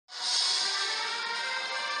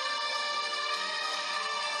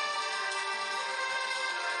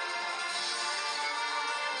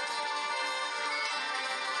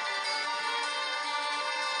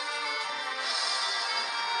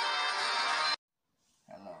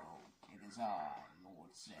is I,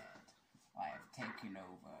 Lord Zedd. I have taken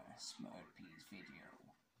over Smurpy's video.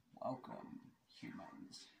 Welcome,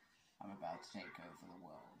 humans. I'm about to take over the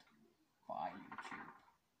world. Bye, YouTube.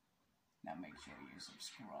 Now make sure you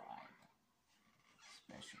subscribe.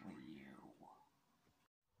 Especially you.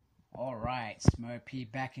 Alright, Smurpy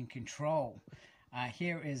back in control.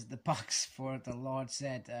 Here is the box for the Lord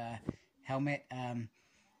Zedd helmet.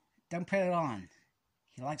 Don't put it on.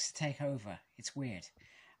 He likes to take over. It's weird.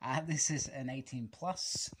 This is an 18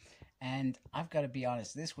 plus, and I've got to be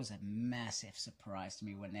honest, this was a massive surprise to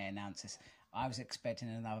me when they announced this. I was expecting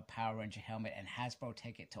another Power Ranger helmet, and Hasbro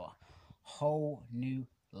take it to a whole new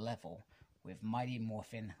level with Mighty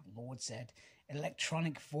Morphin Lord Zedd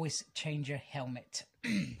electronic voice changer helmet.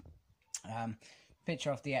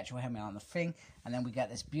 Picture of the actual helmet on the thing, and then we got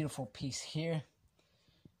this beautiful piece here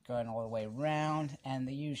going all the way around, and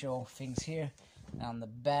the usual things here. And on the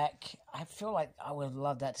back, I feel like I would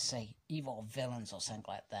love that to say evil villains or something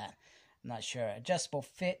like that. I'm not sure. Adjustable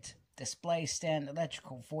fit, display stand,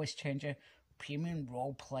 electrical voice changer, premium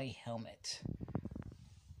roleplay helmet.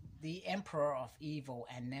 The Emperor of Evil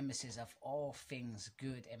and Nemesis of all things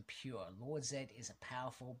good and pure, Lord Zedd is a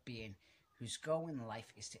powerful being whose goal in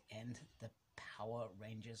life is to end the Power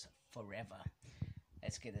Rangers forever.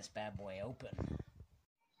 Let's get this bad boy open.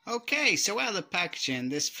 Okay, so out of the packaging,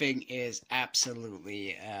 this thing is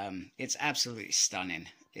absolutely, it's absolutely stunning,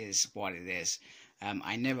 is what it is.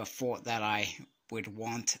 I never thought that I would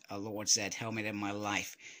want a Lord Zedd helmet in my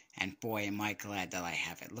life, and boy, am I glad that I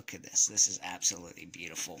have it. Look at this. This is absolutely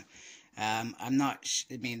beautiful. I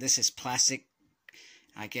mean, this is plastic.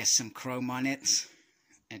 I guess some chrome on it.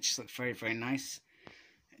 It just looks very, very nice.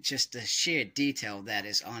 Just the sheer detail that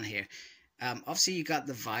is on here. Obviously, you got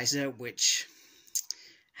the visor, which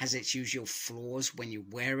has its usual flaws. When you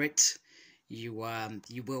wear it, you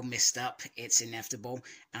will mist up. It's inevitable.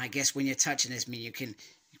 And I guess when you're touching this, you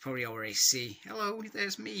probably already see. Hello,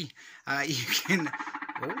 there's me. You can.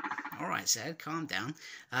 Oh, all right, Zedd, calm down.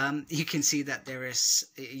 You can see that there is.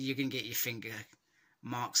 You can get your finger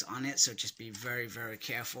marks on it, so just be very, very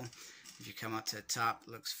careful. If you come up to the top,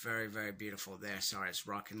 it looks very, very beautiful there. Sorry, it's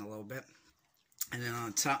rocking a little bit. And then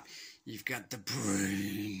on top, you've got the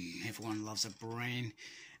brain. Everyone loves a brain.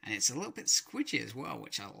 And it's a little bit squidgy as well,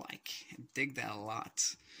 which I like. I dig that a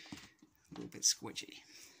lot. A little bit squidgy.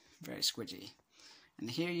 Very squidgy. And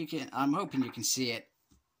here you can, I'm hoping you can see it.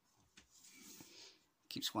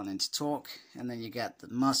 Keeps wanting to talk. And then you got the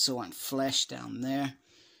muscle and flesh down there.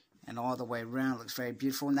 And all the way around, looks very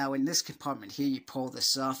beautiful. Now in this compartment here, you pull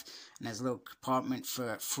this off. And there's a little compartment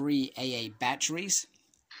for free AA batteries.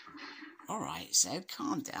 Alright, Zedd,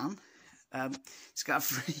 calm down. It's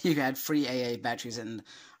got you had free AA batteries, and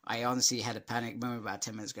I honestly had a panic moment about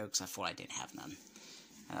 10 minutes ago because I thought I didn't have none.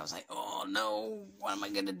 And I was like, oh no, what am I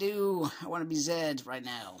going to do? I want to be Zedd right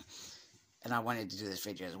now. And I wanted to do this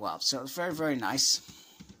video as well. So it's very, very nice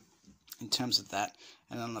in terms of that.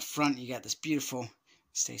 And on the front, you got this beautiful,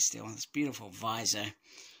 stay still, this beautiful visor.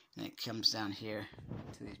 And it comes down here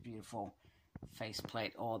to this beautiful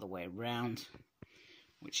faceplate all the way around,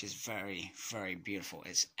 which is very, very beautiful.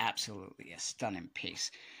 It's absolutely a stunning piece.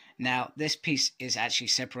 Now, this piece is actually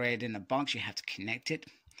separated in a box. You have to connect it.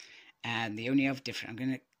 And the only other difference, I'm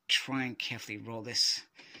going to try and carefully roll this.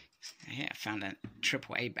 Here, I found a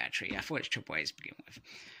AAA battery. I thought it's AAA to begin with.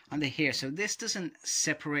 Under here, so this doesn't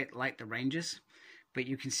separate like the Rangers, but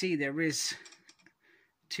you can see there is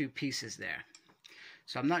two pieces there.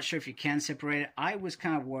 So I'm not sure if you can separate it. I was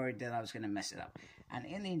kind of worried that I was going to mess it up. And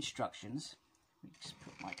in the instructions, let me just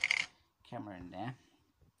put my camera in there.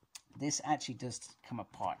 This actually does come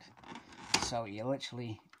apart. So you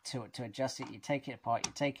literally, to adjust it, you take it apart,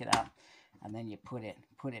 you take it out, and then you put it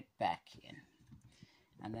back in.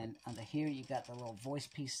 And then under here, you got the little voice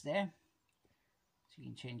piece there. So you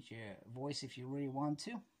can change your voice if you really want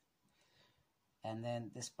to. And then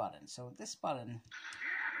this button. So this button,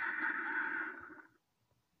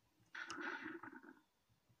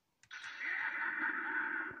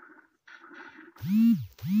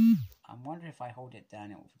 I'm wondering if I hold it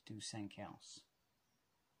down, it will do something else.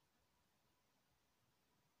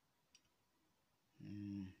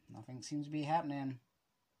 Nothing seems to be happening.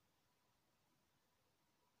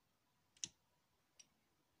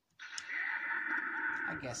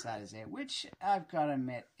 I guess that is it, which I've got to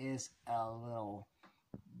admit is a little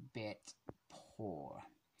bit poor,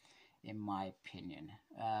 in my opinion.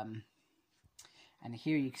 And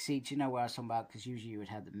here you can see, do you know what I was talking about? Because usually you would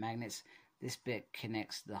have the magnets. This bit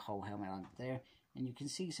connects the whole helmet on there. And you can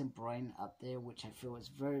see some brain up there, which I feel is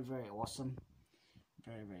very, very awesome.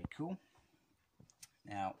 Very, very cool.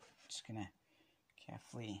 Now, I'm just going to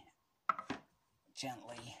carefully,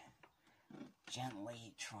 gently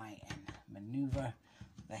gently try and maneuver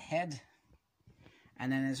the head.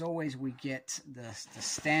 And then as always, we get the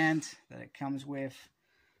stand that it comes with,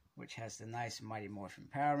 which has the nice Mighty Morphin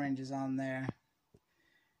Power Rangers on there.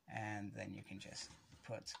 And then you can just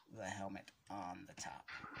put the helmet on the top.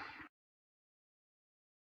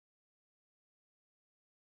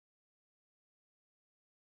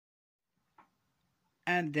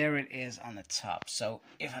 And there it is on the top. So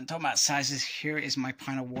if I'm talking about sizes, here is my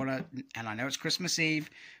pint of water. And I know it's Christmas Eve,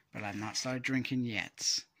 but I've not started drinking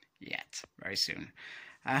yet. Very soon.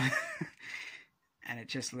 And it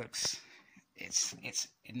just looks, it's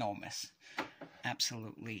enormous.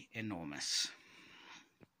 Absolutely enormous.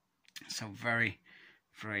 So very,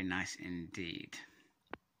 very nice indeed.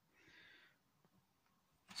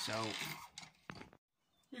 So,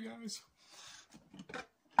 hey guys.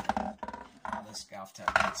 This scarf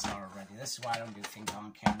tape gets started already. This is why I don't do things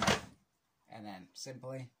on camera. And then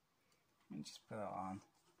simply, you just put it on.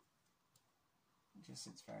 It just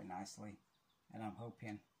sits very nicely. And I'm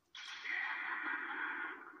hoping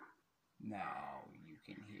now you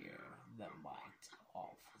can hear the might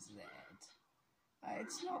of Zedd.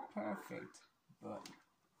 It's not perfect, but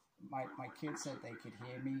my kids said they could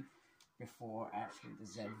hear me before actually the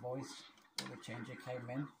Zedd voice or the changer came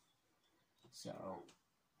in. So,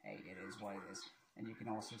 hey, it is what it is. And you can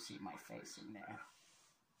also see my face in there.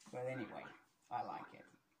 But anyway, I like it.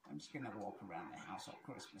 I'm just going to walk around the house on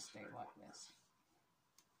Christmas Day like this.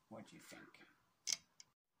 What do you think?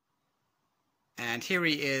 And here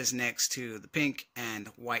he is next to the pink and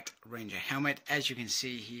white Ranger helmet. As you can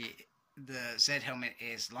see, the Zedd helmet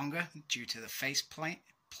is longer due to the face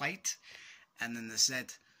plate. And then the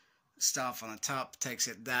Zedd staff on the top takes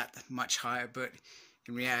it that much higher. But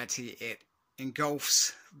in reality, it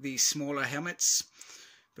engulfs these smaller helmets.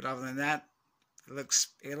 But other than that, it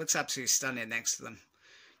looks absolutely stunning next to them.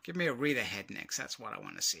 Give me a reader head next. That's what I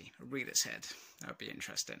want to see. A reader's head. That would be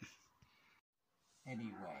interesting.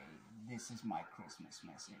 Anyway, this is my Christmas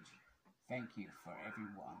message. Thank you for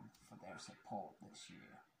everyone for their support this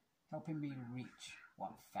year, helping me reach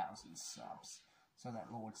 1,000 subs so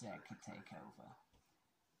that Lord Zedd could take over.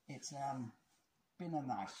 It's been a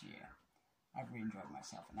nice year. I've really enjoyed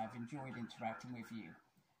myself, and I've enjoyed interacting with you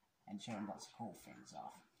and showing lots of cool things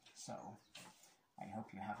off. So, I hope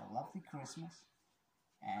you have a lovely Christmas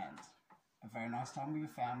and a very nice time with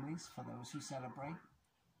your families for those who celebrate.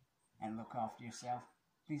 And look after yourself.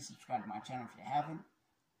 Please subscribe to my channel if you haven't.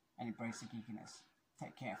 And embrace the geekiness.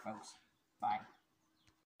 Take care, folks. Bye.